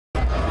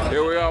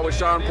Here we are with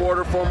Shawn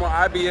Porter, former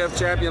IBF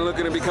champion,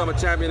 looking to become a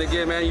champion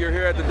again, man. You're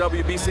here at the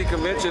WBC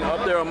convention,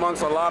 up there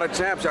amongst a lot of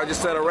champs. Y'all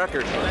just set a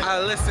record.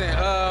 Listen,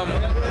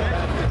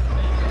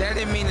 that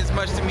didn't mean as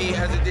much to me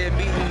as it did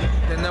beating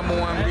the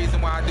 #1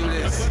 reason why I do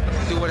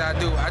what I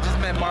do. I just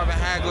met Marvin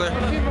Hagler.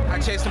 I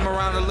chased him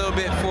around a little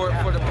bit for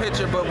the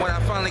picture, but when I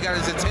finally got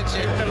his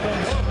attention,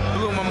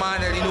 blew my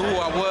mind that he knew who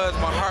I was.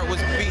 My heart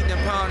was beating and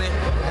pounding,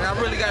 and I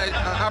really got an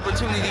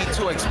opportunity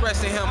to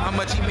express to him how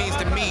much he means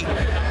to me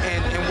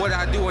and what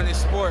I do in this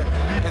sport.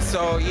 And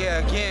so, yeah,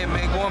 again,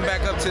 man, going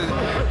back up to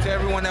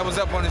everyone that was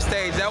up on the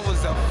stage, that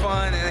was a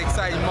fun and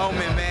exciting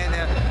moment, man.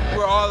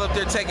 We're all up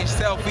there taking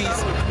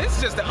selfies. It's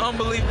just an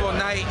unbelievable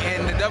night,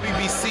 and the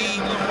WBC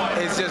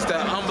is just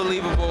an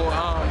unbelievable,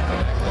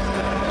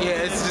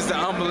 it's just an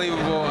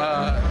unbelievable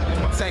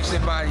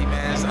sanctioning body,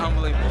 man. It's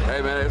unbelievable.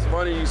 Hey, man, it's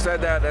funny you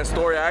said that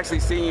story. I actually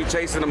seen you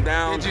chasing them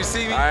down. Did you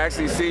see me? I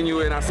actually seen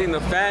you, and I seen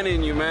the fan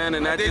in you, man,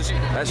 and that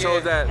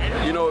shows that,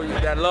 you know,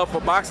 that love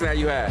for boxing that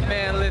you had.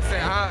 Man,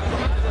 listen,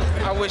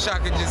 I wish I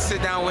could just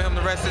sit down with him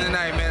the rest of the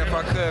night, man, if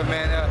I could,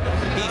 man.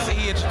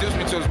 He introduced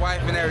me to his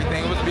wife and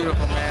everything. It was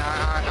beautiful, man.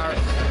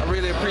 I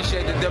really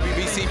appreciate the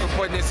WBC for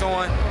putting this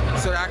on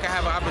so that I can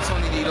have an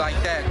opportunity like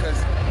that, because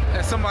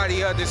as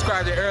somebody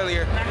described it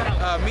earlier,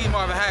 meeting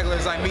Marvin Hagler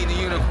is like meeting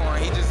a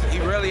unicorn. He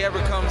rarely ever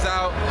comes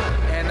out,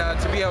 and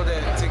to be able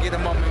to get a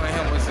moment with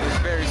him is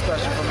very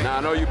special for me. Now,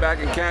 I know you're back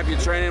in camp, you're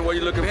training. What are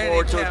you looking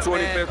forward to in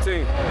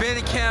 2015? Been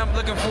in camp,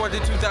 looking forward to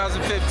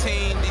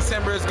 2015.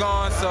 December is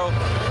gone, so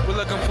we're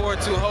looking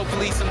forward to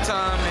hopefully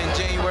sometime in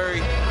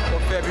January or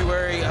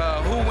February.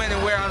 Who, when,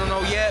 and where, I don't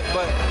know yet,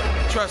 but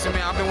trust me,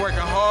 man, I've been working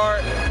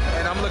hard,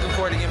 and I'm looking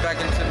forward to getting back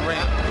into the ring.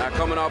 Now,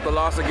 coming off the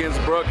loss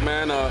against Brooke,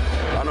 man,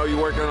 I know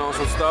you're working on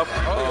some stuff.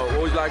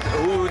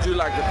 Who would you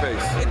like to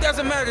face? It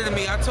doesn't matter to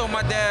me. I told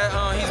my dad,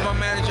 he's my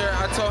manager,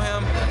 I told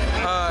him,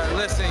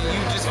 listen,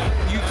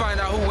 you find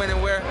out who, when,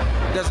 and where.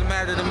 It doesn't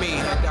matter to me.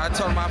 I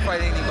told him I'll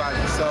fight anybody.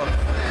 So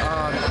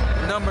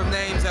a number of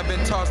names have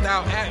been tossed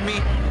out at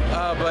me,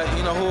 but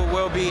you know who it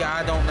will be,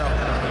 I don't know.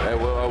 Hey,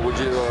 well, would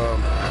you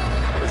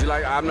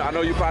like? I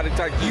know you probably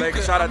take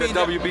a shot at the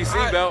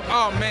WBC belt.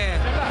 Oh man,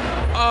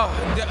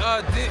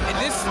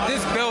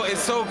 this belt is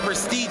so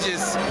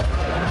prestigious.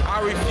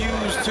 I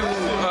refuse to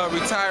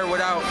retire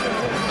without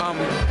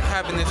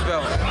having this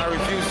belt. I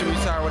refuse to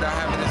retire without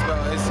having this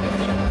belt.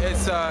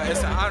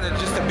 It's an honor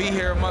just to be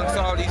here amongst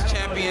all these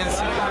champions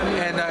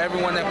and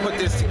everyone that put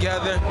this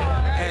together,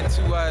 and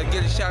to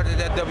get a shot at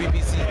that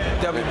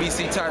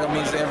WBC title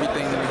means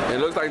everything to me. It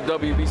looks like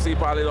WBC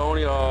probably the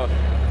only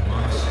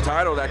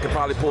title that could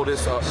probably pull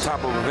this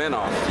type of event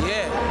off.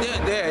 Yeah.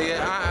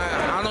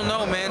 I don't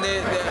know, man.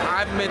 I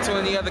haven't been to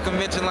any other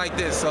convention like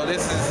this, so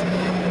this is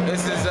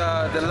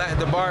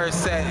the bar is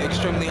set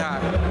extremely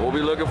high. We'll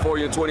be looking for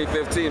you in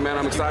 2015, man.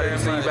 I'm excited to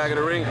see you back in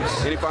the ring.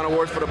 Any final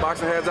words for the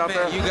boxing heads out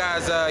there? You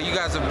guys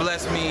have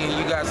blessed me, and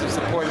you guys have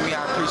supported me.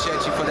 I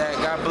appreciate you for that.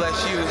 God bless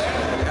you.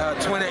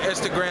 Twitter,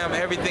 Instagram,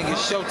 everything is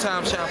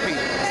Showtime Shawn P.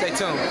 Stay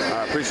tuned.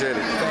 I appreciate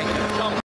it. Thank you.